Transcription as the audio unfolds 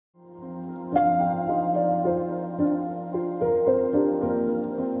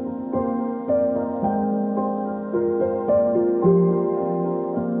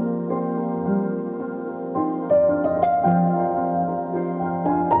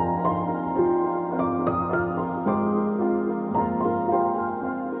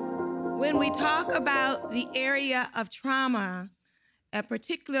talk about the area of trauma,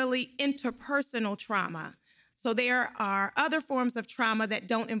 particularly interpersonal trauma. So there are other forms of trauma that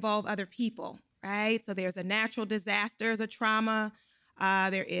don't involve other people, right? So there's a natural disaster as a trauma.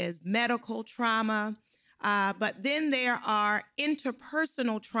 There is medical trauma. But then there are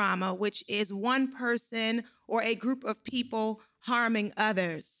interpersonal trauma, which is one person or a group of people harming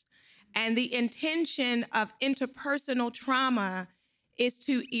others. And the intention of interpersonal trauma is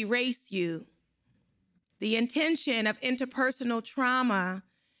to erase you. The intention of interpersonal trauma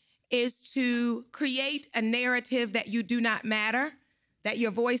is to create a narrative that you do not matter, that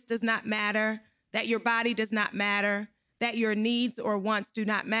your voice does not matter, that your body does not matter, that your needs or wants do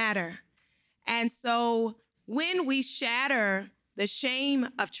not matter. And so when we shatter the shame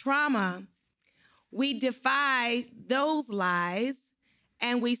of trauma, we defy those lies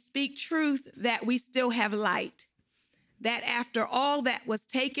and we speak truth that we still have light, that after all that was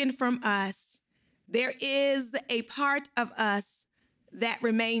taken from us, there is a part of us that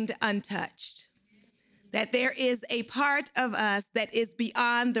remained untouched, that there is a part of us that is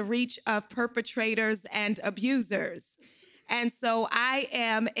beyond the reach of perpetrators and abusers. And so I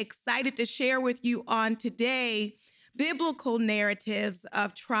am excited to share with you on today biblical narratives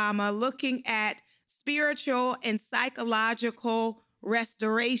of trauma, looking at spiritual and psychological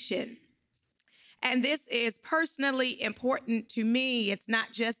restoration. And this is personally important to me. It's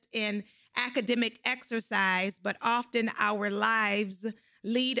not just in academic exercise, but often our lives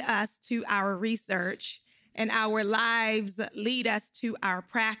lead us to our research and our lives lead us to our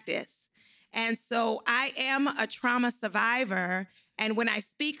practice. And so I am a trauma survivor. And when I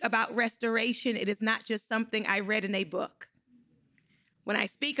speak about restoration, it is not just something I read in a book. When I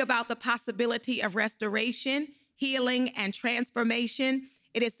speak about the possibility of restoration, healing, and transformation,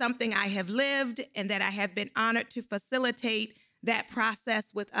 it is something I have lived and that I have been honored to facilitate that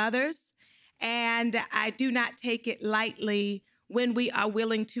process with others. And I do not take it lightly when we are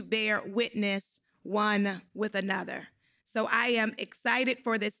willing to bear witness one with another. So I am excited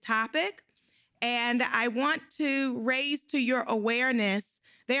for this topic. And I want to raise to your awareness,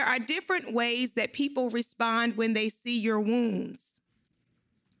 there are different ways that people respond when they see your wounds.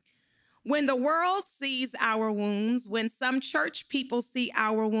 When the world sees our wounds, when some church people see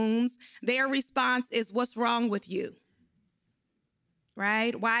our wounds, their response is, "What's wrong with you?"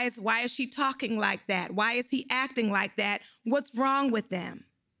 Right? Why is she talking like that? Why is he acting like that? What's wrong with them?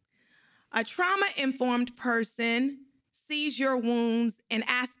 A trauma-informed person sees your wounds and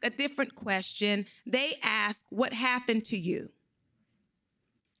asks a different question. They ask, "What happened to you?"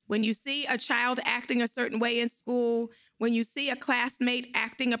 When you see a child acting a certain way in school, when you see a classmate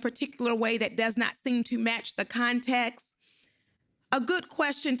acting a particular way that does not seem to match the context, a good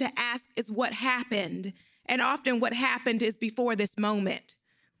question to ask is, "What happened?" And often what happened is before this moment.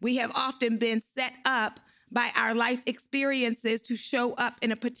 We have often been set up by our life experiences to show up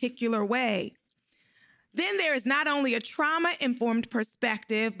in a particular way. Then there is not only a trauma-informed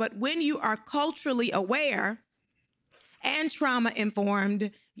perspective, but when you are culturally aware and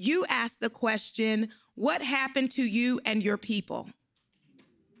trauma-informed, you ask the question, what happened to you and your people?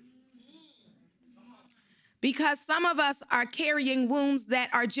 Because some of us are carrying wounds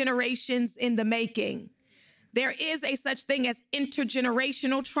that are generations in the making. There is a such thing as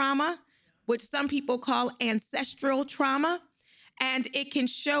intergenerational trauma, which some people call ancestral trauma. And it can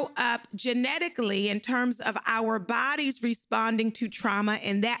show up genetically in terms of our bodies responding to trauma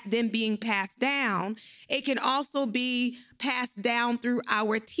and that then being passed down. It can also be passed down through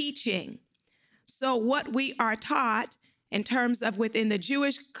our teaching. So what we are taught in terms of within the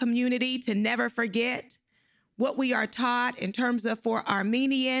Jewish community to never forget, what we are taught in terms of for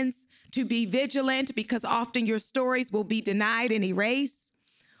Armenians to be vigilant because often your stories will be denied and erased,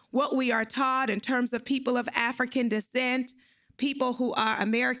 what we are taught in terms of people of African descent, people who are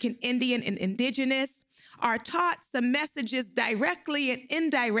American Indian and indigenous, are taught some messages directly and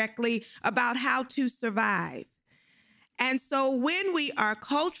indirectly about how to survive. And so when we are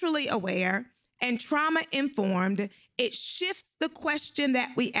culturally aware and trauma-informed, it shifts the question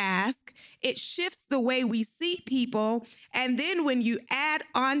that we ask, it shifts the way we see people, and then when you add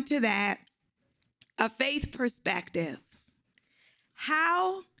on to that a faith perspective,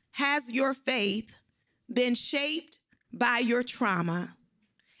 how has your faith been shaped by your trauma,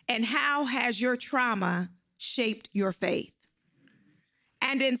 and how has your trauma shaped your faith?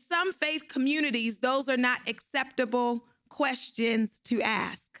 And in some faith communities, those are not acceptable questions to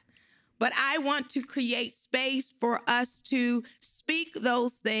ask. But I want to create space for us to speak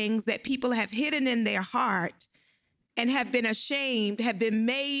those things that people have hidden in their heart and have been ashamed, have been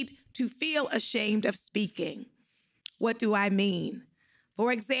made to feel ashamed of speaking. What do I mean?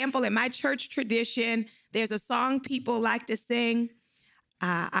 For example, in my church tradition, there's a song people like to sing.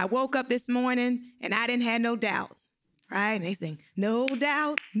 I woke up this morning and I didn't have no doubt, right? And they sing, no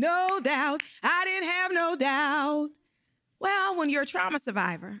doubt, I didn't have no doubt. Well, when you're a trauma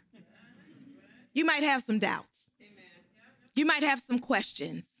survivor, you might have some doubts. You might have some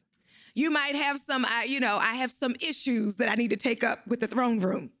questions. You might have some, I have some issues that I need to take up with the throne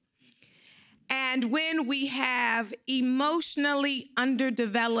room. And when we have emotionally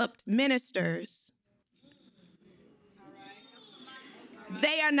underdeveloped ministers,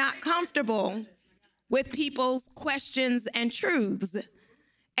 they are not comfortable with people's questions and truths.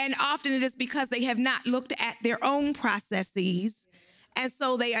 And often it is because they have not looked at their own processes, and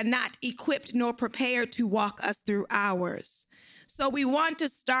so they are not equipped nor prepared to walk us through ours. So we want to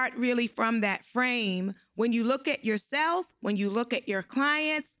start really from that frame. When you look at yourself, when you look at your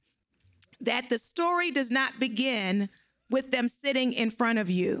clients, that the story does not begin with them sitting in front of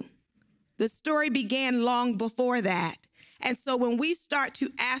you. The story began long before that. And so when we start to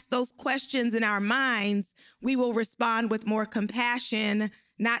ask those questions in our minds, we will respond with more compassion,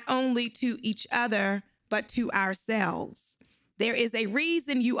 not only to each other, but to ourselves. There is a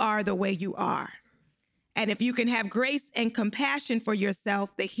reason you are the way you are. And if you can have grace and compassion for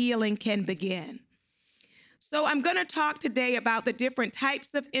yourself, the healing can begin. So I'm going to talk today about the different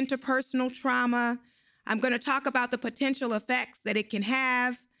types of interpersonal trauma. I'm going to talk about the potential effects that it can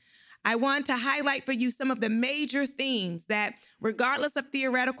have. I want to highlight for you some of the major themes that, regardless of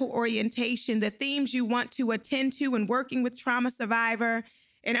theoretical orientation, the themes you want to attend to when working with trauma survivor.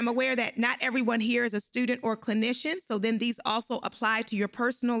 And I'm aware that not everyone here is a student or clinician, so then these also apply to your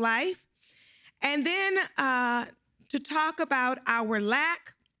personal life. And then to talk about our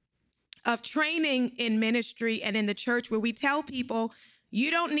lack of training in ministry and in the church, where we tell people, you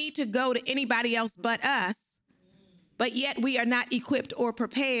don't need to go to anybody else but us, but yet we are not equipped or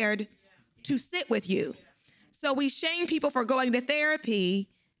prepared to sit with you. So we shame people for going to therapy,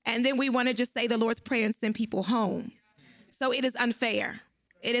 and then we want to just say the Lord's Prayer and send people home. So it is unfair.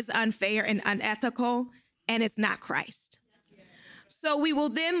 It is unfair and unethical, and it's not Christ. So we will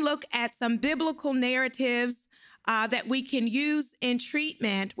then look at some biblical narratives that we can use in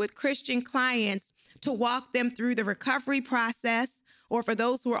treatment with Christian clients to walk them through the recovery process, or for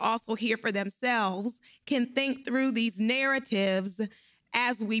those who are also here for themselves, can think through these narratives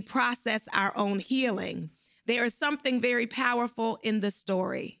as we process our own healing. There is something very powerful in the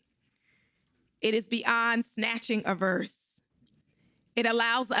story. It is beyond snatching a verse. It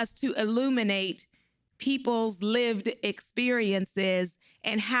allows us to illuminate people's lived experiences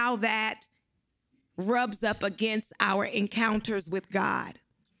and how that rubs up against our encounters with God.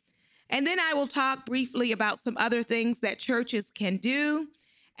 And then I will talk briefly about some other things that churches can do.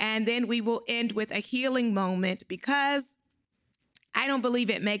 And then we will end with a healing moment, because I don't believe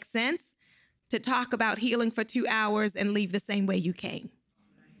it makes sense to talk about healing for 2 hours and leave the same way you came.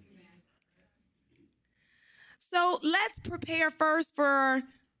 So let's prepare first for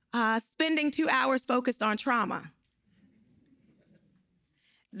spending 2 hours focused on trauma.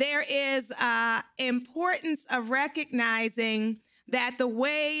 There is importance of recognizing that the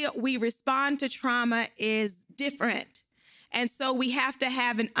way we respond to trauma is different. And so we have to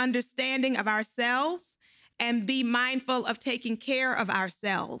have an understanding of ourselves and be mindful of taking care of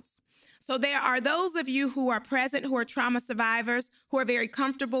ourselves. So there are those of you who are present who are trauma survivors, who are very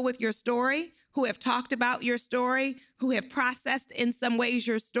comfortable with your story, who have talked about your story, who have processed in some ways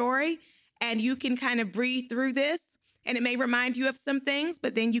your story, and you can kind of breathe through this. And it may remind you of some things,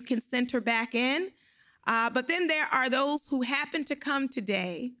 but then you can center back in. But then there are those who happen to come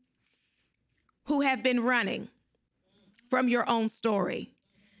today who have been running from your own story.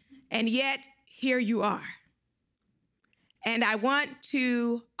 And yet, here you are. And I want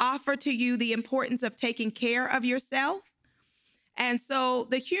to offer to you the importance of taking care of yourself. And so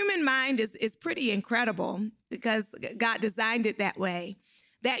the human mind is pretty incredible, because God designed it that way,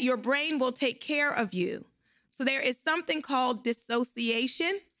 that your brain will take care of you. So there is something called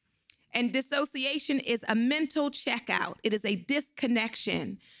dissociation. And dissociation is a mental checkout. It is a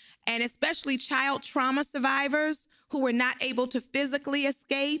disconnection. And especially child trauma survivors who were not able to physically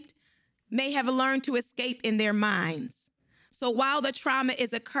escape may have learned to escape in their minds. So while the trauma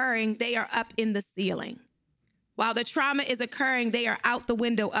is occurring, they are up in the ceiling. While the trauma is occurring, they are out the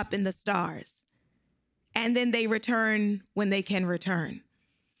window up in the stars. And then they return when they can return.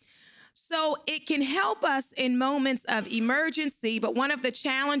 So it can help us in moments of emergency, but one of the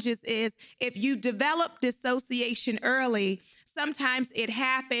challenges is if you develop dissociation early, sometimes it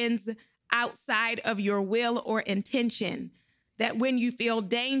happens outside of your will or intention, that when you feel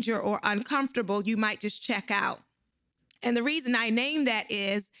danger or uncomfortable, you might just check out. And the reason I name that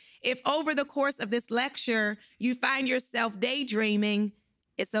is if over the course of this lecture, you find yourself daydreaming,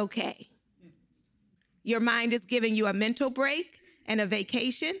 it's okay. Your mind is giving you a mental break and a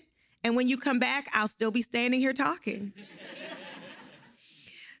vacation. And when you come back, I'll still be standing here talking.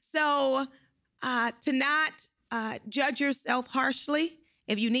 So to not judge yourself harshly.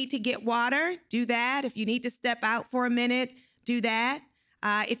 If you need to get water, do that. If you need to step out for a minute, do that.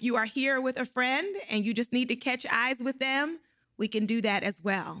 If you are here with a friend and you just need to catch eyes with them, we can do that as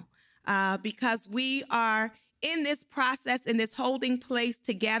well. Because we are in this process, in this holding place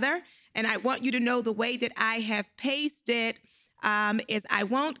together. And I want you to know the way that I have paced it is I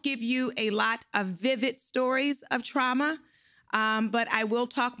won't give you a lot of vivid stories of trauma, but I will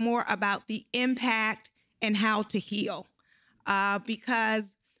talk more about the impact and how to heal.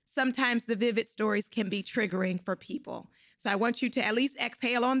 Because sometimes the vivid stories can be triggering for people. So I want you to at least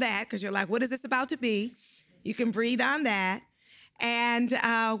exhale on that because you're like, what is this about to be? You can breathe on that. And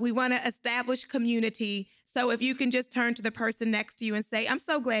we want to establish community. So if you can just turn to the person next to you and say, I'm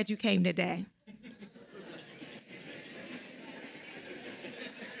so glad you came today.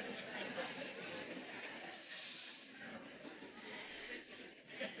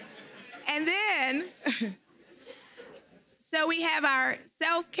 And then, so we have our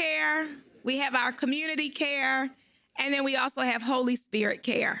self-care, we have our community care, and then we also have Holy Spirit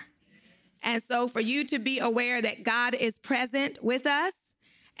care. And so for you to be aware that God is present with us.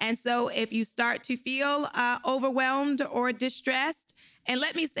 And so if you start to feel overwhelmed or distressed, and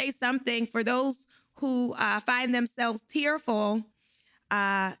let me say something for those who find themselves tearful,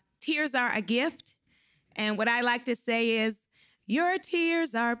 tears are a gift. And what I like to say is, your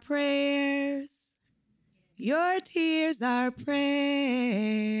tears are prayers. Your tears are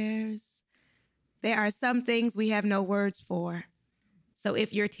prayers. There are some things we have no words for. So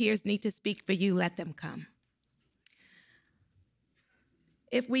if your tears need to speak for you, let them come.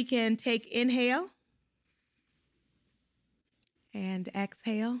 If we can take inhale and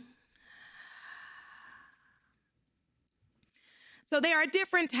exhale. So there are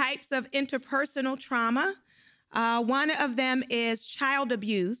different types of interpersonal trauma. One of them is child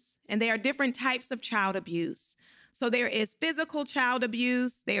abuse, and there are different types of child abuse. So there is physical child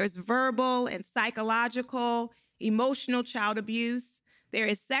abuse, there's verbal and psychological, emotional child abuse, there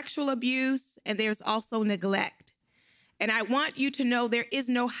is sexual abuse, and there's also neglect. And I want you to know there is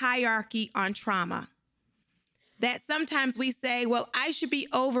no hierarchy on trauma. That sometimes we say, well, I should be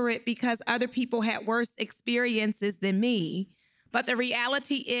over it because other people had worse experiences than me. But the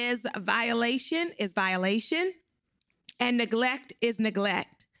reality is violation is violation, and neglect is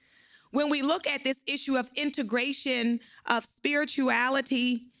neglect. When we look at this issue of integration of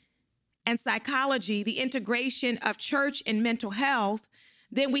spirituality and psychology, the integration of church and mental health,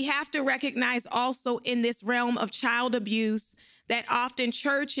 then we have to recognize also in this realm of child abuse that often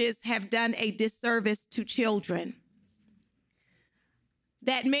churches have done a disservice to children.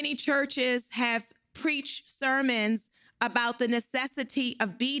 That many churches have preached sermons about the necessity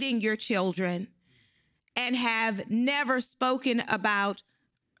of beating your children and have never spoken about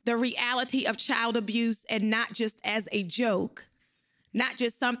the reality of child abuse, and not just as a joke, not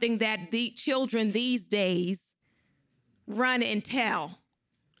just something that the children these days run and tell.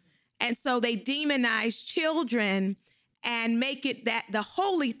 And so they demonize children and make it that the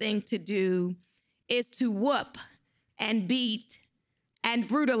holy thing to do is to whoop and beat and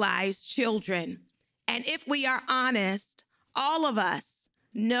brutalize children. And if we are honest, all of us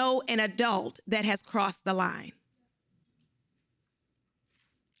know an adult that has crossed the line.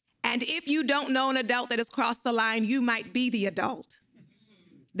 And if you don't know an adult that has crossed the line, you might be the adult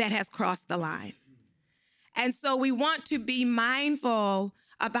that has crossed the line. And so we want to be mindful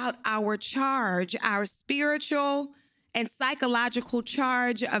about our charge, our spiritual and psychological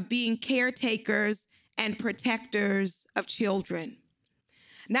charge of being caretakers and protectors of children.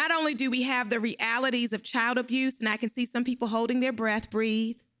 Not only do we have the realities of child abuse, and I can see some people holding their breath.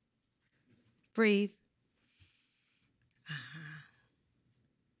 Breathe. Breathe.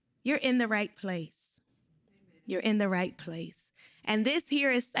 You're in the right place. You're in the right place. And this here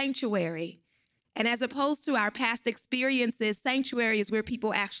is sanctuary. And as opposed to our past experiences, sanctuary is where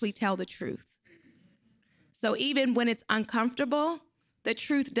people actually tell the truth. So even when it's uncomfortable, the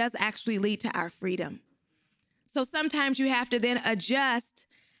truth does actually lead to our freedom. So sometimes you have to then adjust.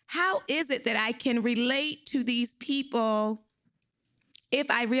 How is it that I can relate to these people if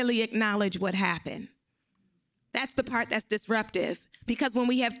I really acknowledge what happened? That's the part that's disruptive, because when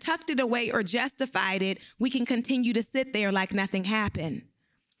we have tucked it away or justified it, we can continue to sit there like nothing happened.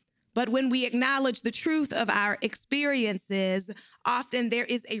 But when we acknowledge the truth of our experiences, often there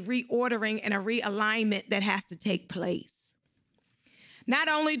is a reordering and a realignment that has to take place. Not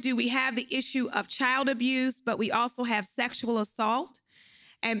only do we have the issue of child abuse, but we also have sexual assault,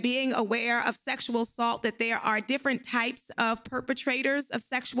 and being aware of sexual assault, that there are different types of perpetrators of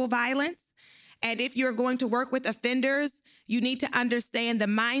sexual violence. And if you're going to work with offenders, you need to understand the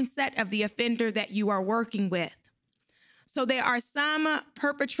mindset of the offender that you are working with. So there are some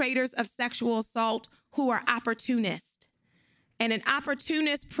perpetrators of sexual assault who are opportunists. And an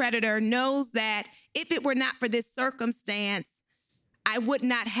opportunist predator knows that if it were not for this circumstance, I would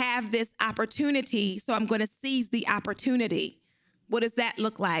not have this opportunity, so I'm going to seize the opportunity. What does that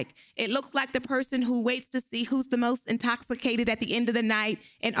look like? It looks like the person who waits to see who's the most intoxicated at the end of the night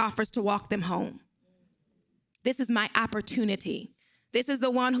and offers to walk them home. This is my opportunity. This is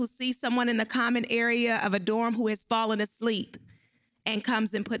the one who sees someone in the common area of a dorm who has fallen asleep and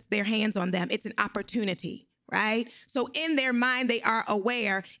comes and puts their hands on them. It's an opportunity, right? So in their mind, they are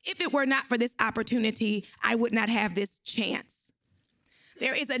aware, if it were not for this opportunity, I would not have this chance.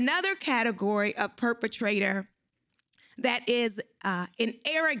 There is another category of perpetrator that is an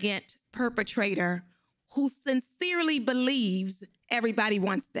arrogant perpetrator who sincerely believes everybody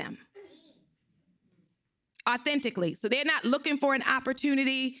wants them. Authentically. So they're not looking for an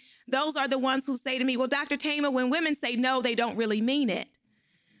opportunity. Those are the ones who say to me, well, Dr. Thema, when women say no, they don't really mean it.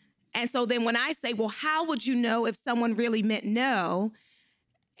 And so then when I say, well, how would you know if someone really meant no?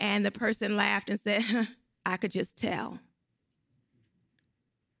 And the person laughed and said, I could just tell.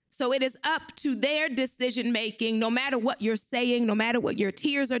 So it is up to their decision-making, no matter what you're saying, no matter what your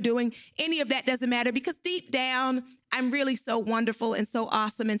tears are doing, any of that doesn't matter, because deep down, I'm really so wonderful and so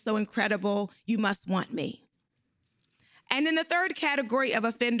awesome and so incredible, you must want me. And then the third category of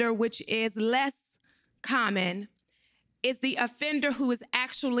offender, which is less common, is the offender who is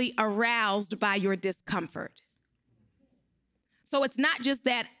actually aroused by your discomfort. So it's not just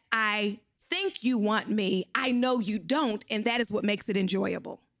that I think you want me, I know you don't, and that is what makes it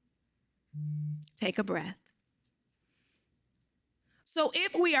enjoyable. Take a breath. So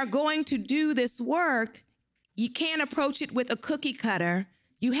if we are going to do this work, you can't approach it with a cookie cutter.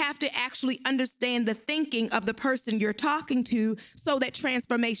 You have to actually understand the thinking of the person you're talking to so that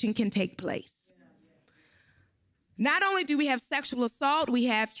transformation can take place. Not only do we have sexual assault, we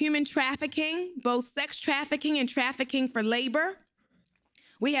have human trafficking, both sex trafficking and trafficking for labor.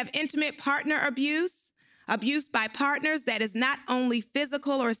 We have intimate partner abuse, abuse by partners that is not only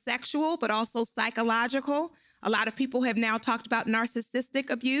physical or sexual, but also psychological. A lot of people have now talked about narcissistic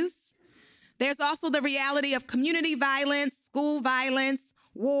abuse. There's also the reality of community violence, school violence,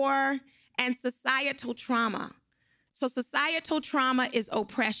 war, and societal trauma. So societal trauma is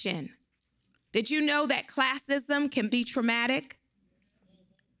oppression. Did you know that classism can be traumatic?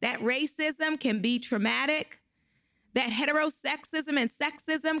 That racism can be traumatic? That heterosexism and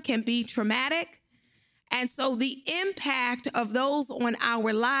sexism can be traumatic? And so the impact of those on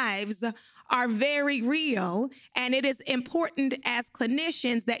our lives are very real, and it is important as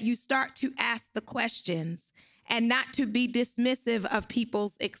clinicians that you start to ask the questions and not to be dismissive of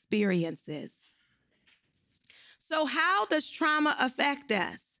people's experiences. So how does trauma affect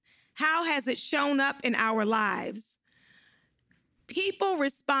us? How has it shown up in our lives? People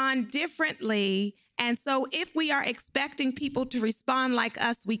respond differently, and so if we are expecting people to respond like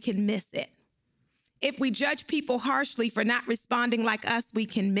us, we can miss it. If we judge people harshly for not responding like us, we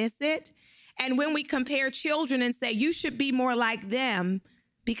can miss it. And when we compare children and say, you should be more like them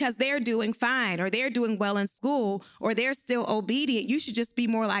because they're doing fine, or they're doing well in school, or they're still obedient, you should just be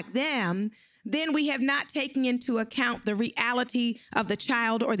more like them, then we have not taken into account the reality of the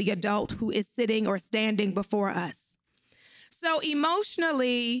child or the adult who is sitting or standing before us. So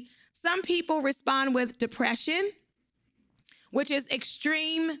emotionally, some people respond with depression, which is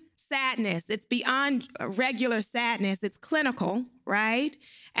extreme sadness. It's beyond regular sadness. It's clinical, right?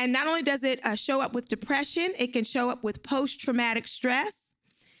 And not only does it show up with depression, it can show up with post-traumatic stress.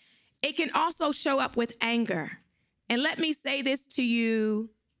 It can also show up with anger. And let me say this to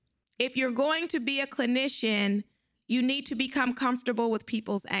you. If you're going to be a clinician, you need to become comfortable with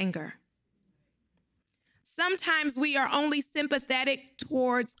people's anger. Sometimes we are only sympathetic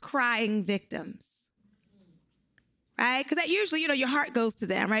towards crying victims. Right? Because that usually, your heart goes to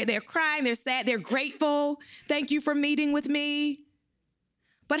them, right? They're crying, they're sad, they're grateful. Thank you for meeting with me.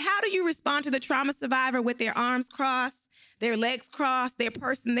 But how do you respond to the trauma survivor with their arms crossed, their legs crossed, their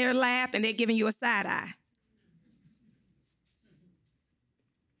purse in their lap, and they're giving you a side eye?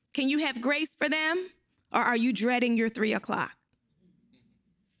 Can you have grace for them, or are you dreading your 3 o'clock?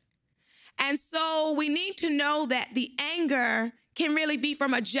 And so we need to know that the anger can really be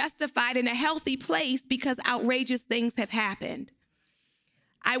from a justified and a healthy place because outrageous things have happened.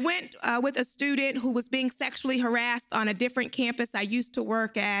 I went with a student who was being sexually harassed on a different campus I used to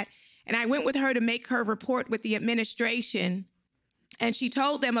work at, and I went with her to make her report with the administration. And she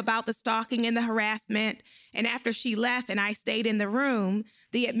told them about the stalking and the harassment. And after she left and I stayed in the room,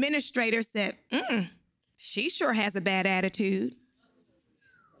 the administrator said, she sure has a bad attitude.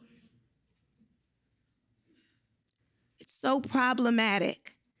 It's so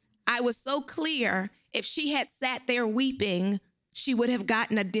problematic. I was so clear, if she had sat there weeping, she would have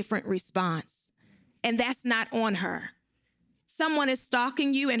gotten a different response. And that's not on her. Someone is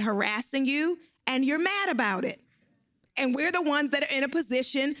stalking you and harassing you, and you're mad about it. And we're the ones that are in a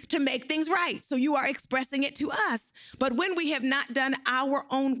position to make things right. So you are expressing it to us. But when we have not done our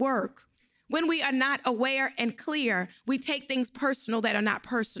own work, when we are not aware and clear, we take things personal that are not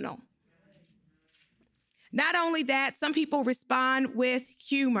personal. Not only that, some people respond with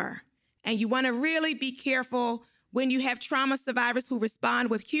humor. And you want to really be careful when you have trauma survivors who respond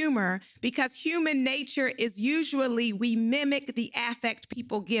with humor, because human nature is usually we mimic the affect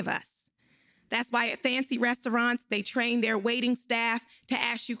people give us. That's why at fancy restaurants, they train their waiting staff to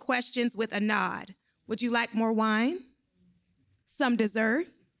ask you questions with a nod. Would you like more wine? Some dessert?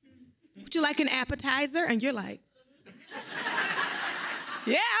 Would you like an appetizer? And you're like,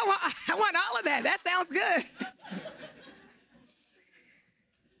 yeah, I want all of that. That sounds good.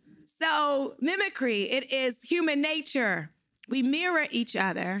 So mimicry, it is human nature. We mirror each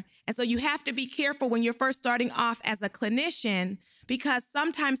other. And so you have to be careful when you're first starting off as a clinician, because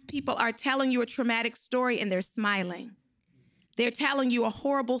sometimes people are telling you a traumatic story and they're smiling. They're telling you a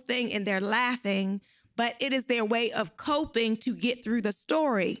horrible thing and they're laughing, but it is their way of coping to get through the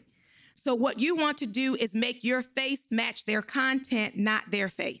story. So what you want to do is make your face match their content, not their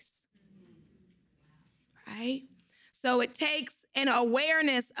face. Right? So it takes an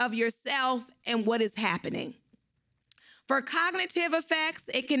awareness of yourself and what is happening. For cognitive effects,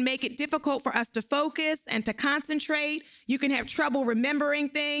 it can make it difficult for us to focus and to concentrate. You can have trouble remembering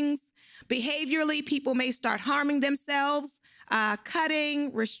things. Behaviorally, people may start harming themselves,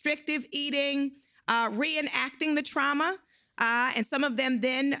 cutting, restrictive eating, reenacting the trauma. And some of them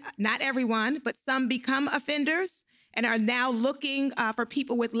then, not everyone, but some become offenders and are now looking for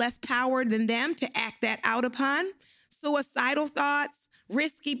people with less power than them to act that out upon. Suicidal thoughts,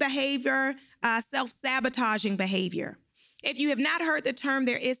 risky behavior, self-sabotaging behavior. If you have not heard the term,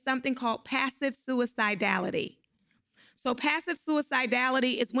 there is something called passive suicidality. So passive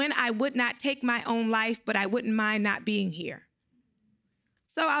suicidality is when I would not take my own life, but I wouldn't mind not being here.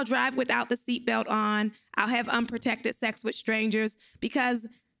 So I'll drive without the seatbelt on. I'll have unprotected sex with strangers because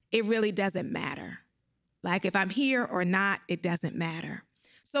it really doesn't matter. Like if I'm here or not, it doesn't matter.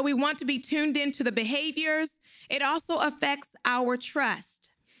 So we want to be tuned into the behaviors. It also affects our trust.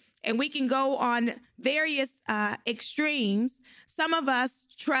 And we can go on various extremes. Some of us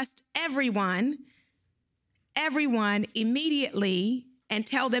trust everyone immediately and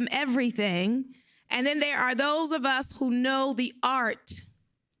tell them everything. And then there are those of us who know the art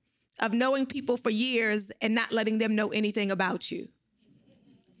of knowing people for years and not letting them know anything about you.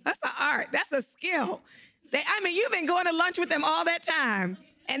 That's an art. That's a skill. You've been going to lunch with them all that time,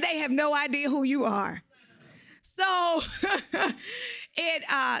 and they have no idea who you are. So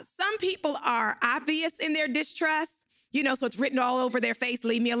some people are obvious in their distrust, so it's written all over their face,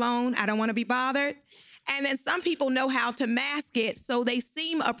 leave me alone, I don't want to be bothered. And then some people know how to mask it so they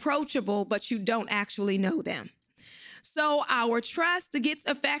seem approachable, but you don't actually know them. So our trust gets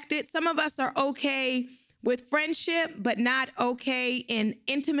affected. Some of us are okay with friendship, but not okay in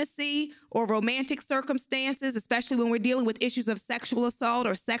intimacy or romantic circumstances, especially when we're dealing with issues of sexual assault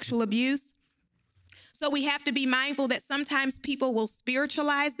or sexual abuse. So we have to be mindful that sometimes people will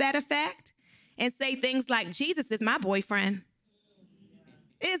spiritualize that effect and say things like, Jesus is my boyfriend.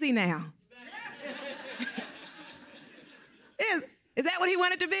 Is he now? Is that what he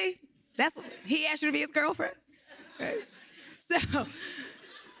wanted to be? He asked you to be his girlfriend? Right. So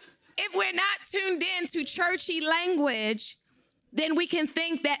if we're not tuned in to churchy language, then we can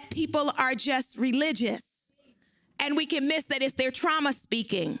think that people are just religious. And we can miss that it's their trauma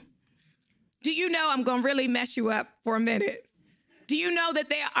speaking. Do you know, I'm going to really mess you up for a minute. Do you know that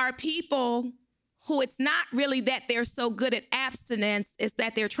there are people who it's not really that they're so good at abstinence, it's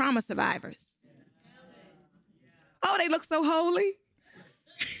that they're trauma survivors? Oh, they look so holy.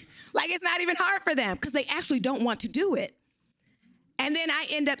 Like it's not even hard for them because they actually don't want to do it. And then I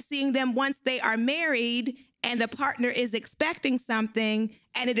end up seeing them once they are married and the partner is expecting something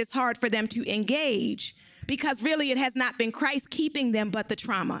and it is hard for them to engage because really it has not been Christ keeping them, but the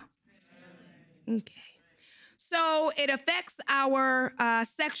trauma. Okay. So it affects our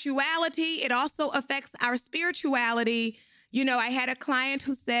sexuality. It also affects our spirituality. You know, I had a client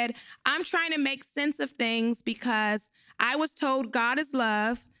who said, I'm trying to make sense of things because I was told God is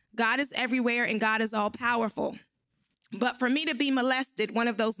love, God is everywhere, and God is all powerful. But for me to be molested, one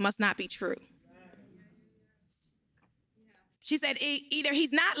of those must not be true. She said, either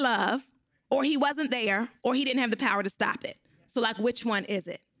he's not love, or he wasn't there, or he didn't have the power to stop it. So like, which one is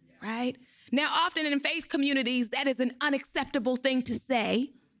it, right? Now, often in faith communities, that is an unacceptable thing to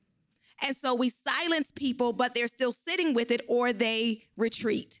say. And so we silence people, but they're still sitting with it, or they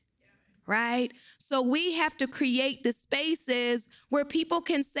retreat, right? So we have to create the spaces where people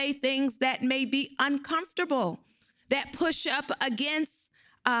can say things that may be uncomfortable, that push up against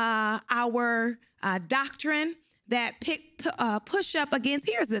our doctrine, that push up against,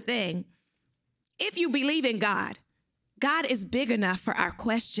 here's the thing. If you believe in God, God is big enough for our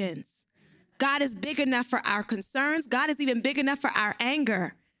questions. God is big enough for our concerns. God is even big enough for our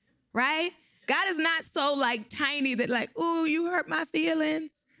anger, right? God is not so like tiny that like, ooh, you hurt my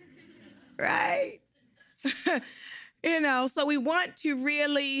feelings, right? You know, so we want to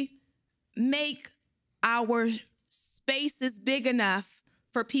really make our spaces big enough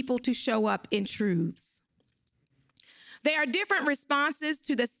for people to show up in truths. There are different responses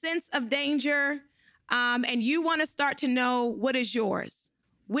to the sense of danger, and you want to start to know what is yours.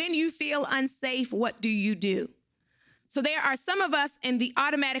 When you feel unsafe, what do you do? So there are some of us in the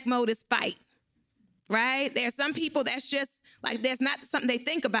automatic mode is fight, right? There are some people that's just like, there's not something they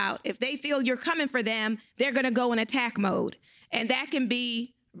think about. If they feel you're coming for them, they're going to go in attack mode. And that can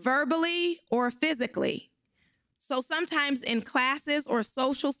be verbally or physically. So sometimes in classes or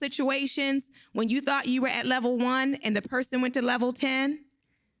social situations, when you thought you were at level 1 and the person went to level 10,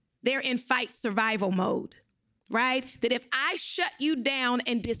 they're in fight survival mode, right? That if I shut you down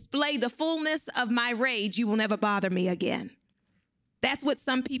and display the fullness of my rage, you will never bother me again. That's what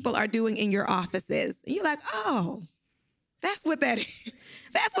some people are doing in your offices. And you're like, oh, that's what that is.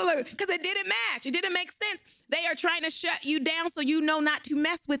 That's what, because it didn't match. It didn't make sense. They are trying to shut you down so you know not to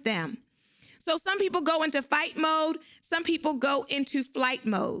mess with them. So some people go into fight mode. Some people go into flight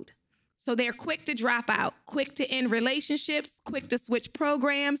mode. So they're quick to drop out, quick to end relationships, quick to switch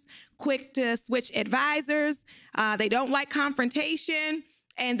programs, quick to switch advisors. They don't like confrontation,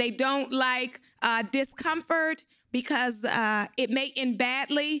 and they don't like discomfort because it may end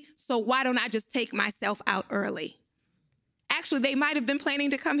badly. So why don't I just take myself out early? Actually, they might have been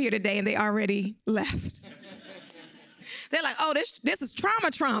planning to come here today and they already left. They're like, oh, this is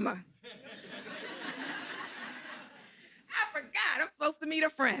trauma. I forgot, I'm supposed to meet a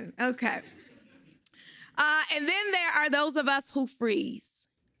friend. Okay. And then there are those of us who freeze.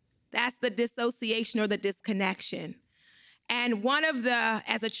 That's the dissociation or the disconnection. And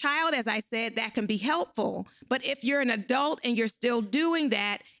as a child, as I said, that can be helpful. But if you're an adult and you're still doing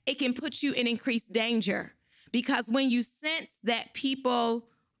that, it can put you in increased danger. Because when you sense that people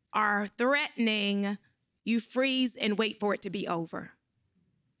are threatening, you freeze and wait for it to be over.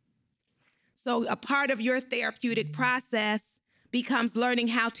 So a part of your therapeutic process becomes learning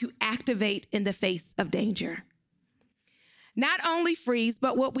how to activate in the face of danger. Not only freeze,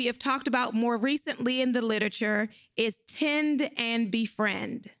 but what we have talked about more recently in the literature is tend and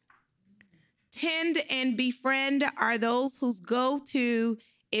befriend. Tend and befriend are those whose go-to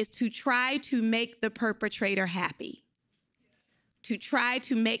is to try to make the perpetrator happy, to try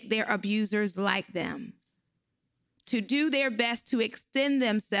to make their abusers like them, to do their best to extend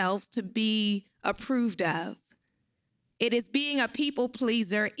themselves to be approved of. It is being a people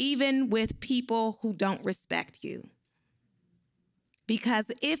pleaser, even with people who don't respect you.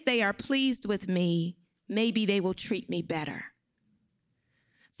 Because if they are pleased with me, maybe they will treat me better.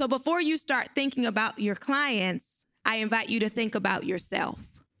 So before you start thinking about your clients, I invite you to think about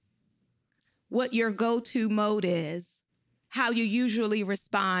yourself. What your go-to mode is, how you usually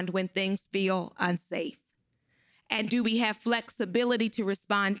respond when things feel unsafe. And do we have flexibility to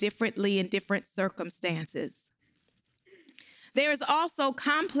respond differently in different circumstances? There is also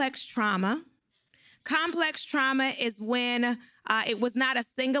complex trauma. Complex trauma is when it was not a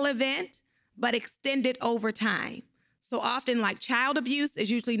single event, but extended over time. So often, like child abuse is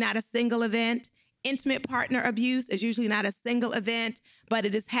usually not a single event. Intimate partner abuse is usually not a single event, but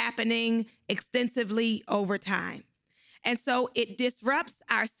it is happening extensively over time. And so it disrupts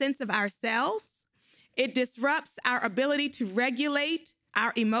our sense of ourselves. It disrupts our ability to regulate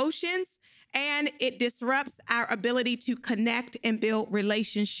our emotions, and it disrupts our ability to connect and build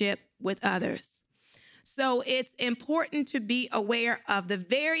relationship with others. So it's important to be aware of the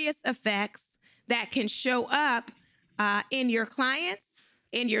various effects that can show up in your clients,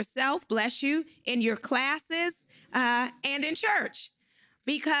 in yourself, bless you, in your classes, and in church.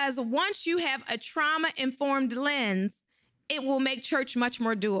 Because once you have a trauma-informed lens, it will make church much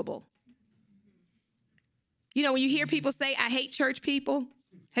more doable. You know, when you hear people say, I hate church people,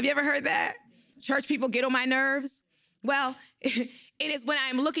 have you ever heard that? Church people get on my nerves. Well, it is when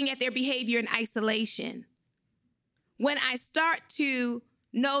I'm looking at their behavior in isolation. When I start to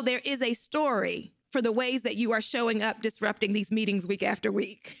know there is a story for the ways that you are showing up, disrupting these meetings week after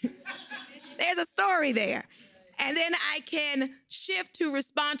week. There's a story there. And then I can shift to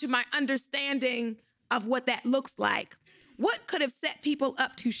respond to my understanding of what that looks like. What could have set people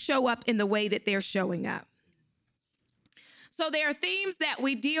up to show up in the way that they're showing up? So there are themes that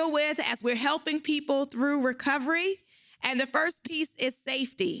we deal with as we're helping people through recovery. And the first piece is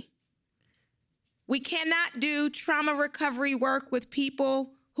safety. We cannot do trauma recovery work with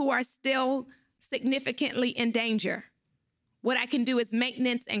people who are still significantly in danger. What I can do is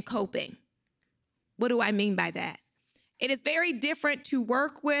maintenance and coping. What do I mean by that? It is very different to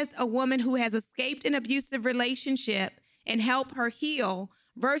work with a woman who has escaped an abusive relationship and help her heal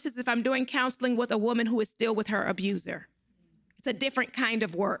versus if I'm doing counseling with a woman who is still with her abuser. It's a different kind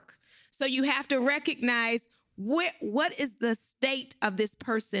of work. So you have to recognize what is the state of this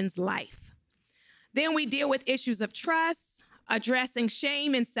person's life. Then we deal with issues of trust, addressing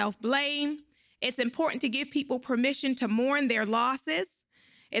shame and self-blame. It's important to give people permission to mourn their losses.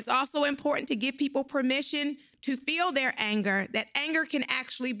 It's also important to give people permission to feel their anger, that anger can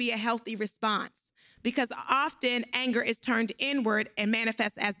actually be a healthy response because often anger is turned inward and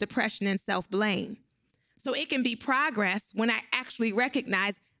manifests as depression and self-blame. So it can be progress when I actually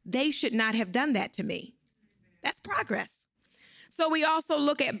recognize they should not have done that to me. That's progress. So we also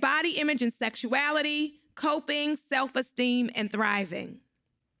look at body image and sexuality, coping, self-esteem, and thriving.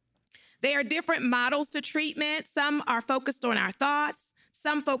 There are different models to treatment. Some are focused on our thoughts,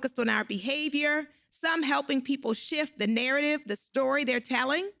 some focused on our behavior, some helping people shift the narrative, the story they're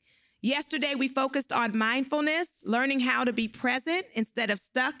telling. Yesterday, we focused on mindfulness, learning how to be present instead of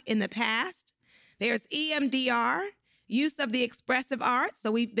stuck in the past. There's EMDR, use of the expressive arts.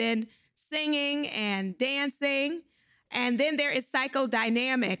 So we've been singing and dancing. And then there is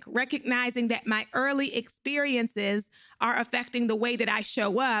psychodynamic, recognizing that my early experiences are affecting the way that I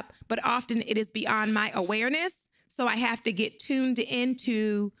show up, but often it is beyond my awareness. So I have to get tuned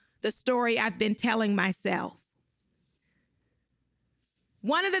into the story I've been telling myself.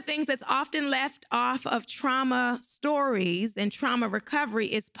 One of the things that's often left off of trauma stories and trauma recovery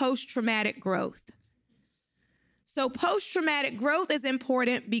is post-traumatic growth. So post-traumatic growth is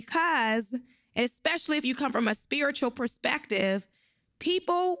important because, especially if you come from a spiritual perspective,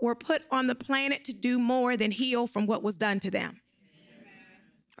 people were put on the planet to do more than heal from what was done to them.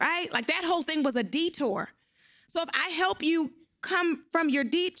 Right? Like that whole thing was a detour. So if I help you come from your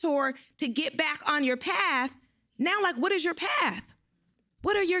detour to get back on your path, now like what is your path?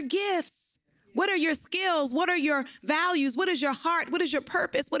 What are your gifts? What are your skills? What are your values? What is your heart? What is your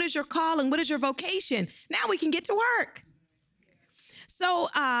purpose? What is your calling? What is your vocation? Now we can get to work. So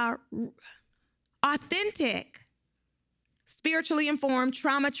authentic, spiritually informed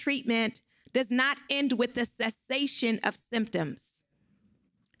trauma treatment does not end with the cessation of symptoms.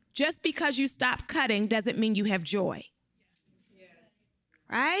 Just because you stop cutting doesn't mean you have joy.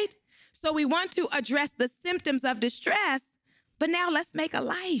 Right? So we want to address the symptoms of distress, but now let's make a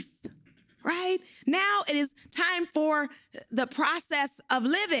life, right? Now it is time for the process of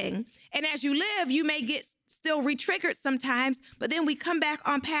living. And as you live, you may get still re-triggered sometimes, but then we come back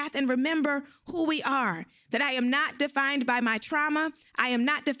on path and remember who we are, that I am not defined by my trauma. I am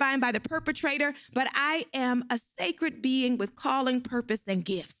not defined by the perpetrator, but I am a sacred being with calling, purpose, and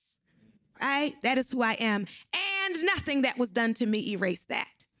gifts, right? That is who I am. And nothing that was done to me erased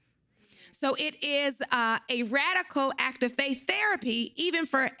that. So it is a radical act of faith. Therapy, even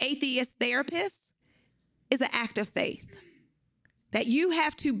for atheist therapists, is an act of faith. That you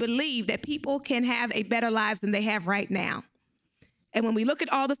have to believe that people can have a better lives than they have right now. And when we look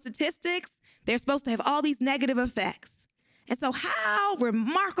at all the statistics, they're supposed to have all these negative effects. And so how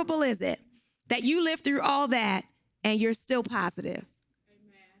remarkable is it that you live through all that and you're still positive?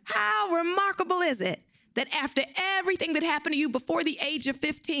 Amen. How remarkable is it that after everything that happened to you before the age of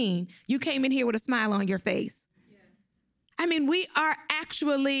 15, you came in here with a smile on your face? Yes. I mean, we are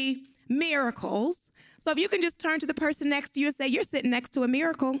actually miracles. So if you can just turn to the person next to you and say, you're sitting next to a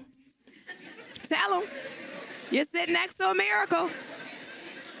miracle. Tell them, you're sitting next to a miracle.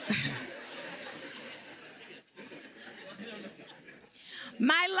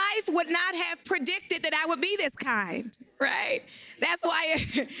 My life would not have predicted that I would be this kind, right? That's why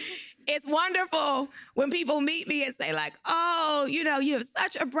it's wonderful when people meet me and say like, oh, you know, you have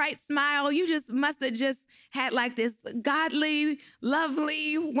such a bright smile. You just must have just had like this godly,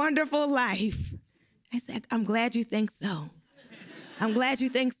 lovely, wonderful life. I said, I'm glad you think so. I'm glad you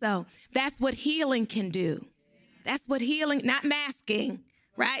think so. That's what healing can do. That's what healing, not masking,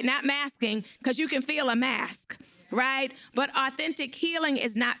 right? Not masking, because you can feel a mask, right? But authentic healing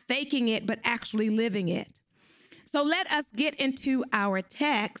is not faking it, but actually living it. So let us get into our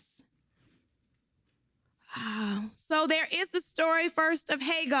text. So there is the story first of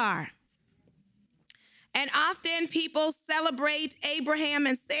Hagar. And often people celebrate Abraham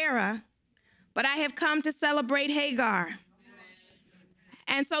and Sarah, but I have come to celebrate Hagar.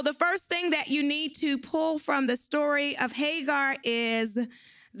 And so the first thing that you need to pull from the story of Hagar is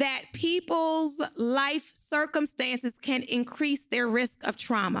that people's life circumstances can increase their risk of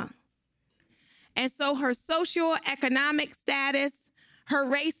trauma. And so her socioeconomic status, her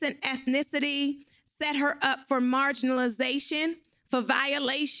race and ethnicity set her up for marginalization, for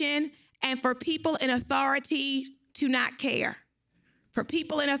violation, and for people in authority to not care, for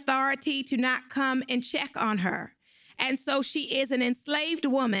people in authority to not come and check on her. And so she is an enslaved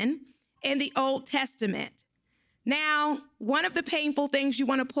woman in the Old Testament. Now, one of the painful things you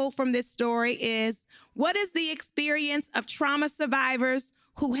want to pull from this story is, what is the experience of trauma survivors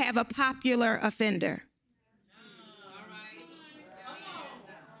who have a popular offender?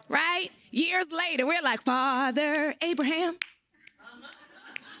 Right? Years later, we're like, Father Abraham.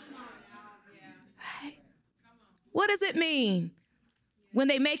 Right? What does it mean when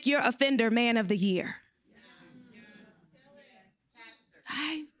they make your offender man of the year?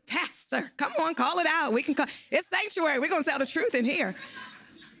 Right? Pastor, come on, call it out. We can call it's sanctuary. We're going to tell the truth in here.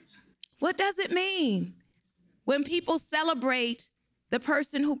 What does it mean when people celebrate the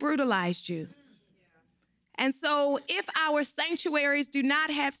person who brutalized you? And so if our sanctuaries do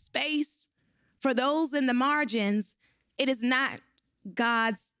not have space for those in the margins, it is not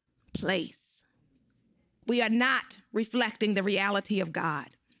God's place. We are not reflecting the reality of God.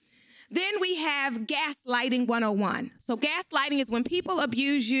 Then we have gaslighting 101. So gaslighting is when people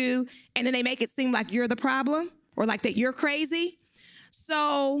abuse you and then they make it seem like you're the problem or like that you're crazy.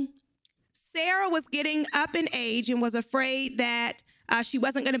 So Sarah was getting up in age and was afraid that she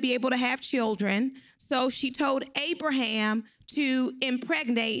wasn't going to be able to have children. So she told Abraham to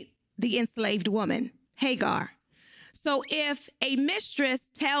impregnate the enslaved woman, Hagar. So if a mistress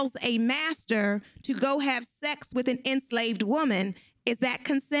tells a master to go have sex with an enslaved woman, is that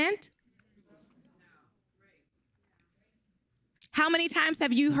consent? How many times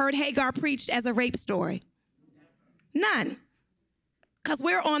have you heard Hagar preached as a rape story? None. Because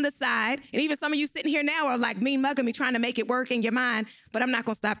we're on the side, and even some of you sitting here now are like mean mugging me, trying to make it work in your mind, but I'm not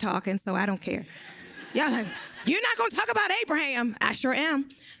going to stop talking, so I don't care. Y'all like, you're not going to talk about Abraham. I sure am.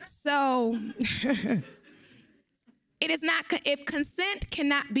 So it is not, if consent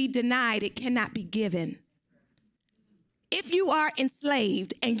cannot be denied, it cannot be given. If you are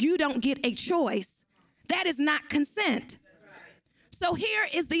enslaved and you don't get a choice, that is not consent. So here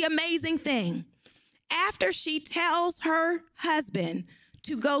is the amazing thing. After she tells her husband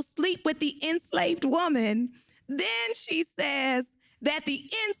to go sleep with the enslaved woman, then she says that the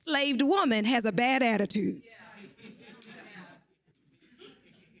enslaved woman has a bad attitude.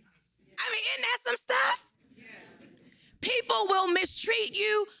 I mean, isn't that some stuff? People will mistreat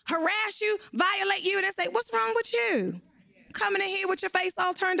you, harass you, violate you, and then say, what's wrong with you? Coming in here with your face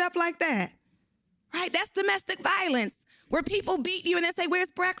all turned up like that. Right? That's domestic violence, where people beat you and then say,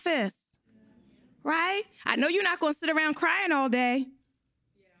 where's breakfast? Right? I know you're not going to sit around crying all day.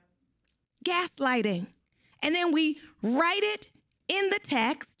 Gaslighting. And then we write it in the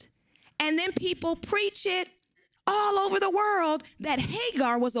text, and then people preach it all over the world that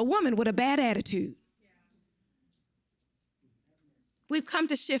Hagar was a woman with a bad attitude. We've come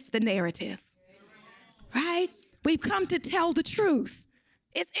to shift the narrative, right? We've come to tell the truth.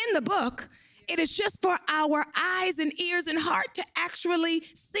 It's in the book. It is just for our eyes and ears and heart to actually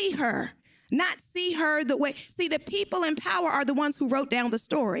see her, not see her the way. See, the people in power are the ones who wrote down the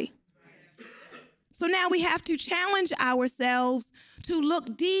story. So now we have to challenge ourselves to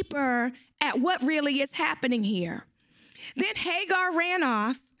look deeper at what really is happening here. Then Hagar ran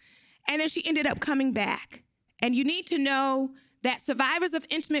off, and then she ended up coming back. And you need to know that survivors of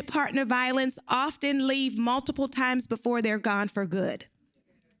intimate partner violence often leave multiple times before they're gone for good.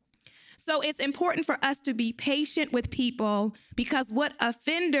 So it's important for us to be patient with people, because what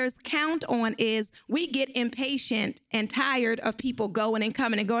offenders count on is we get impatient and tired of people going and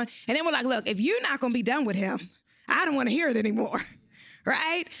coming and going. And then we're like, look, if you're not going to be done with him, I don't want to hear it anymore,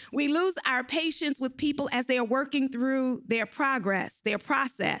 right? We lose our patience with people as they are working through their progress, their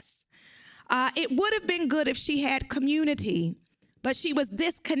process. It would have been good if she had community, but she was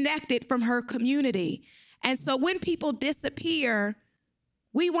disconnected from her community. And so when people disappear,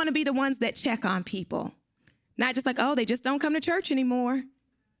 we want to be the ones that check on people. Not just like, oh, they just don't come to church anymore.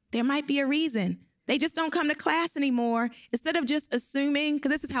 There might be a reason. They just don't come to class anymore. Instead of just assuming,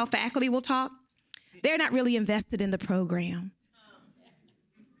 because this is how faculty will talk, they're not really invested in the program.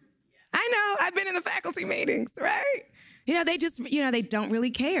 I know, I've been in the faculty meetings, right? They don't really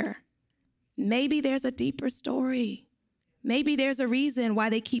care. Maybe there's a deeper story. Maybe there's a reason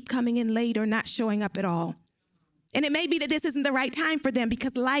why they keep coming in late or not showing up at all. And it may be that this isn't the right time for them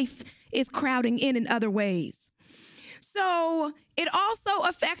because life is crowding in other ways. So it also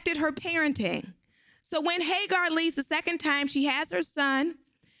affected her parenting. So when Hagar leaves the second time, she has her son,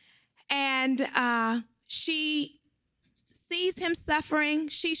 and she sees him suffering.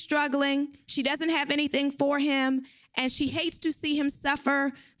 She's struggling. She doesn't have anything for him, and she hates to see him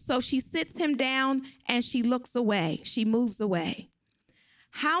suffer. So she sits him down and she looks away. She moves away.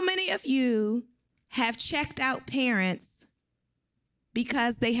 How many of you have checked out parents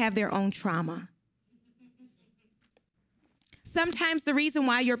because they have their own trauma? Sometimes the reason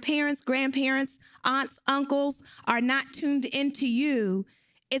why your parents, grandparents, aunts, uncles are not tuned into you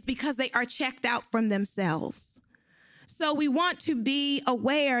is because they are checked out from themselves. So we want to be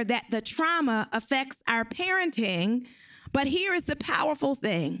aware that the trauma affects our parenting, but here is the powerful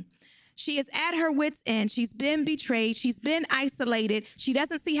thing. She is at her wit's end. She's been betrayed. She's been isolated. She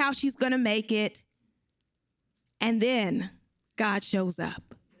doesn't see how she's going to make it. And then God shows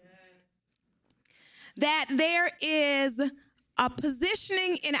up. That there is a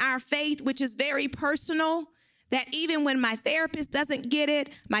positioning in our faith which is very personal, that even when my therapist doesn't get it,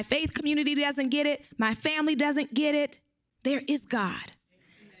 my faith community doesn't get it, my family doesn't get it, there is God.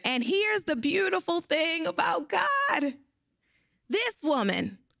 And here's the beautiful thing about God. This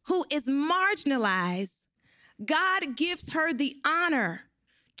woman who is marginalized, God gives her the honor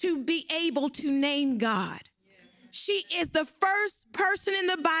to be able to name God. She is the first person in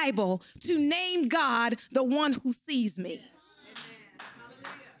the Bible to name God the one who sees me.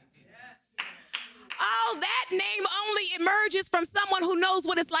 Oh, that name only emerges from someone who knows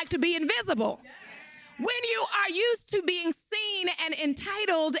what it's like to be invisible. When you are used to being seen and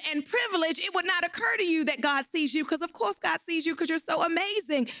entitled and privileged, it would not occur to you that God sees you, because of course God sees you because you're so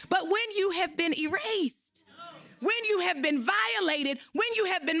amazing. But when you have been erased, when you have been violated, when you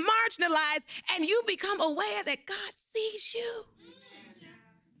have been marginalized, and you become aware that God sees you,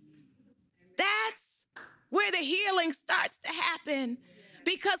 that's where the healing starts to happen.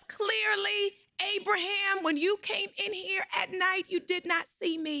 Because clearly, Abraham, when you came in here at night, you did not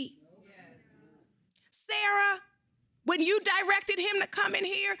see me. Sarah, when you directed him to come in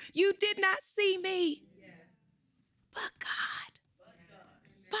here, you did not see me. But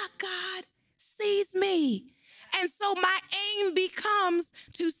God sees me. And so my aim becomes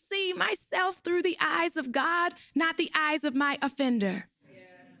to see myself through the eyes of God, not the eyes of my offender.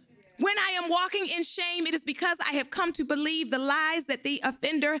 When I am walking in shame, it is because I have come to believe the lies that the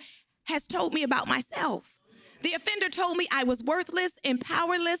offender has told me about myself. The offender told me I was worthless and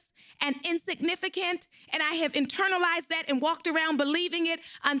powerless and insignificant, and I have internalized that and walked around believing it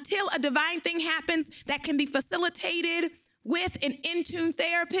until a divine thing happens that can be facilitated with an in-tune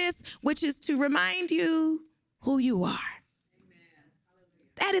therapist, which is to remind you who you are.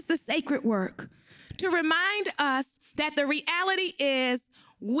 That is the sacred work, to remind us that the reality is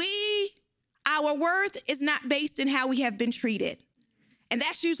our worth is not based in how we have been treated. And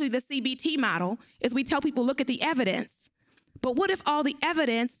that's usually the CBT model, is we tell people, look at the evidence. But what if all the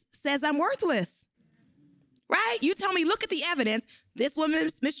evidence says I'm worthless? Right? You tell me, look at the evidence. This woman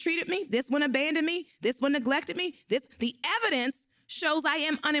mistreated me. This one abandoned me. This one neglected me. The evidence shows I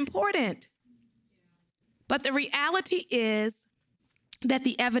am unimportant. But the reality is that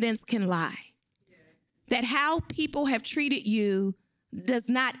the evidence can lie. That how people have treated you does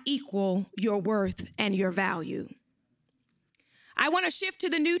not equal your worth and your value. I want to shift to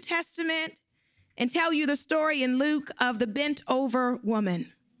the New Testament and tell you the story in Luke of the bent-over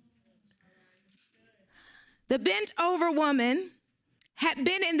woman. The bent-over woman had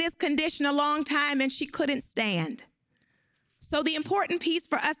been in this condition a long time, and she couldn't stand. So the important piece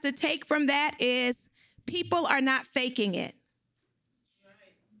for us to take from that is people are not faking it.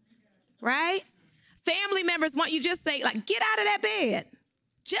 Right? Family members want you just say, like, get out of that bed.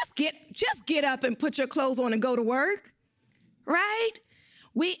 Just get up and put your clothes on and go to work. Right?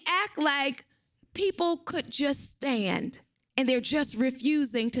 We act like people could just stand, and they're just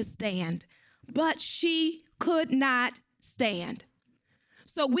refusing to stand. But she could not stand.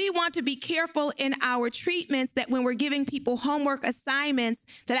 So we want to be careful in our treatments, that when we're giving people homework assignments,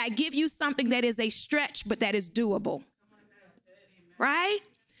 that I give you something that is a stretch, but that is doable. Right?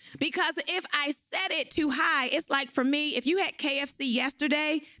 Because if I set it too high, it's like for me, if you had KFC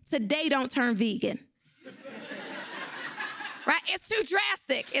yesterday, today don't turn vegan. right? It's too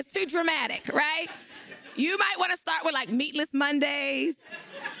drastic. It's too dramatic, right? You might want to start with like meatless Mondays.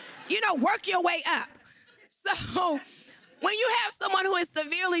 Work your way up. So when you have someone who is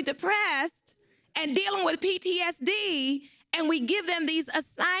severely depressed and dealing with PTSD, and we give them these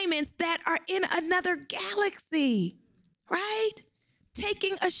assignments that are in another galaxy, right?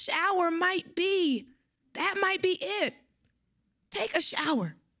 Taking a shower might be it. Take a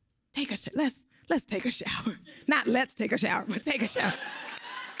shower. Let's take a shower. Not let's take a shower, but take a shower.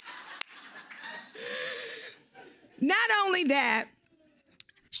 Not only that,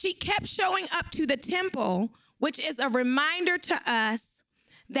 she kept showing up to the temple, which is a reminder to us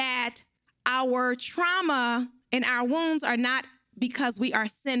that our trauma and our wounds are not because we are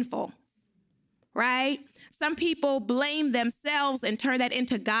sinful, right? Some people blame themselves and turn that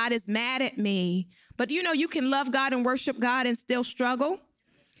into God is mad at me. But do you know you can love God and worship God and still struggle?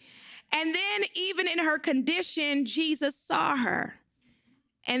 And then even in her condition, Jesus saw her.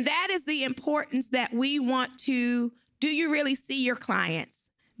 And that is the importance that we want to, do you really see your clients?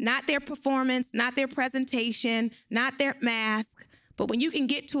 Not their performance, not their presentation, not their mask, but when you can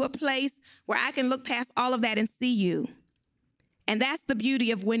get to a place where I can look past all of that and see you. And that's the beauty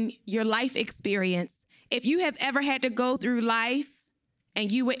of when your life experience. If you have ever had to go through life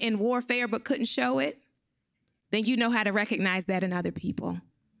and you were in warfare but couldn't show it, then you know how to recognize that in other people,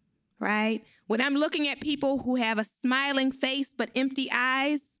 right? When I'm looking at people who have a smiling face but empty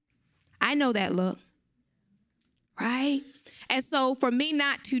eyes, I know that look, right? And so for me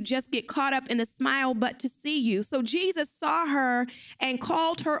not to just get caught up in the smile, but to see you. So Jesus saw her and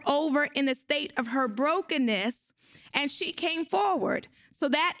called her over in the state of her brokenness, and she came forward. So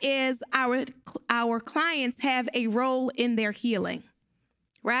that is our clients have a role in their healing,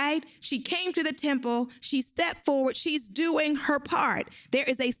 right? She came to the temple. She stepped forward. She's doing her part. There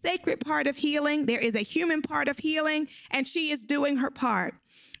is a sacred part of healing. There is a human part of healing, and she is doing her part.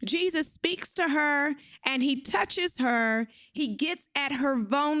 Jesus speaks to her and he touches her. He gets at her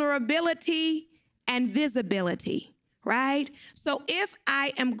vulnerability and visibility, right? So if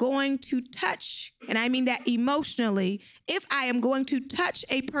I am going to touch, and I mean that emotionally, if I am going to touch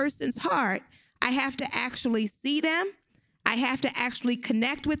a person's heart, I have to actually see them, I have to actually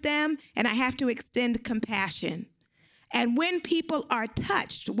connect with them, and I have to extend compassion. And when people are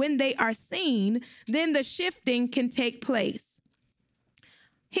touched, when they are seen, then the shifting can take place.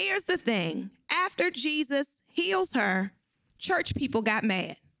 Here's the thing. After Jesus heals her, church people got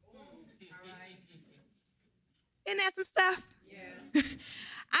mad. Isn't that some stuff? Yeah.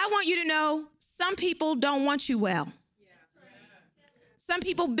 I want you to know some people don't want you well. Some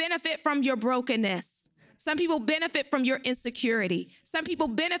people benefit from your brokenness. Some people benefit from your insecurity. Some people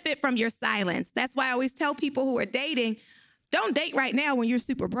benefit from your silence. That's why I always tell people who are dating, don't date right now when you're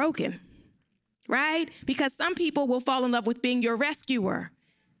super broken, right? Because some people will fall in love with being your rescuer.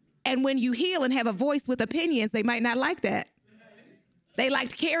 And when you heal and have a voice with opinions, they might not like that. They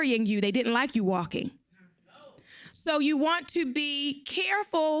liked carrying you. They didn't like you walking. So you want to be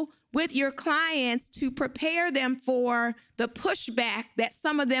careful with your clients to prepare them for the pushback that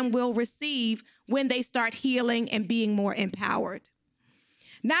some of them will receive when they start healing and being more empowered.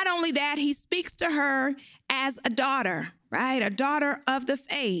 Not only that, he speaks to her as a daughter, right? A daughter of the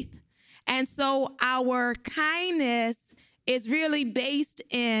faith. And so our kindness is really based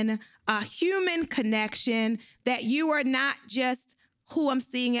in a human connection, that you are not just who I'm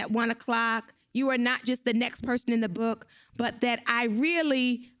seeing at 1 o'clock. You are not just the next person in the book, but that I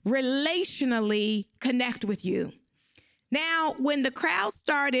really relationally connect with you. Now, when the crowd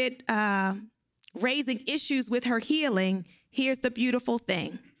started raising issues with her healing, here's the beautiful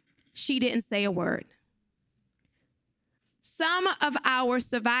thing. She didn't say a word. Some of our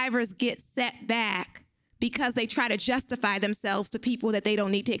survivors get set back because they try to justify themselves to people that they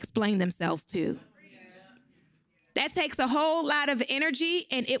don't need to explain themselves to. That takes a whole lot of energy,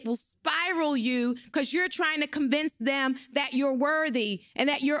 and it will spiral you because you're trying to convince them that you're worthy and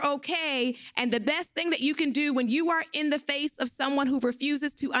that you're okay. And the best thing that you can do when you are in the face of someone who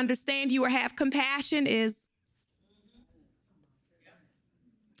refuses to understand you or have compassion is,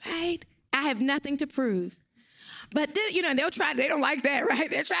 right? I have nothing to prove. But they don't like that,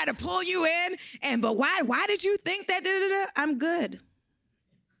 right? They're trying to pull you in, but why did you think that? I'm good.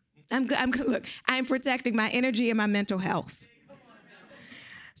 I'm good. Look, I'm protecting my energy and my mental health.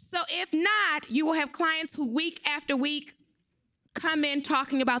 So if not, you will have clients who week after week come in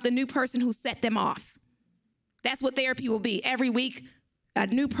talking about the new person who set them off. That's what therapy will be. Every week, a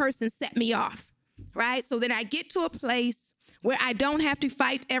new person set me off, right? So then I get to a place where I don't have to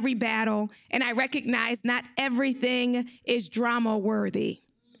fight every battle, and I recognize not everything is drama worthy.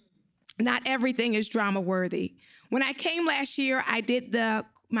 Not everything is drama worthy. When I came last year, I did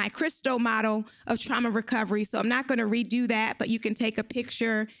my Christo model of trauma recovery. So I'm not going to redo that, but you can take a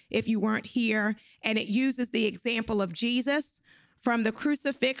picture if you weren't here. And it uses the example of Jesus from the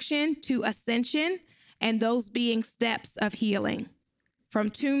crucifixion to ascension, and those being steps of healing. From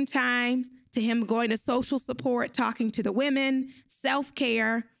tomb time to him going to social support, talking to the women,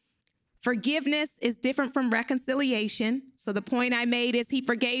 self-care. Forgiveness is different from reconciliation. So the point I made is he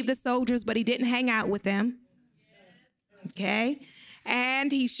forgave the soldiers, but he didn't hang out with them. Okay?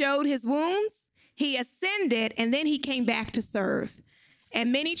 And he showed his wounds, he ascended, and then he came back to serve.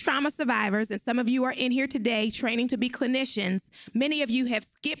 And many trauma survivors, and some of you are in here today training to be clinicians, many of you have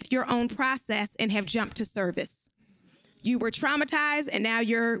skipped your own process and have jumped to service. You were traumatized, and now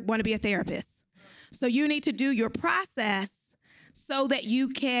you want to be a therapist. So you need to do your process so that you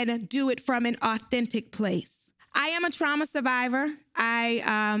can do it from an authentic place. I am a trauma survivor. I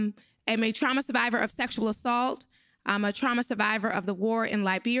am a trauma survivor of sexual assault. I'm a trauma survivor of the war in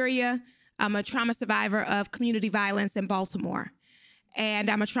Liberia. I'm a trauma survivor of community violence in Baltimore. And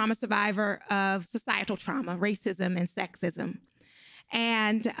I'm a trauma survivor of societal trauma, racism and sexism.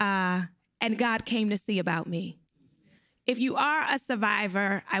 And God came to see about me. If you are a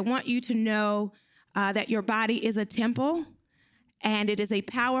survivor, I want you to know that your body is a temple, and it is a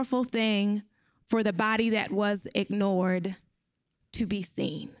powerful thing for the body that was ignored to be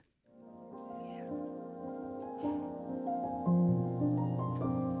seen. Yeah.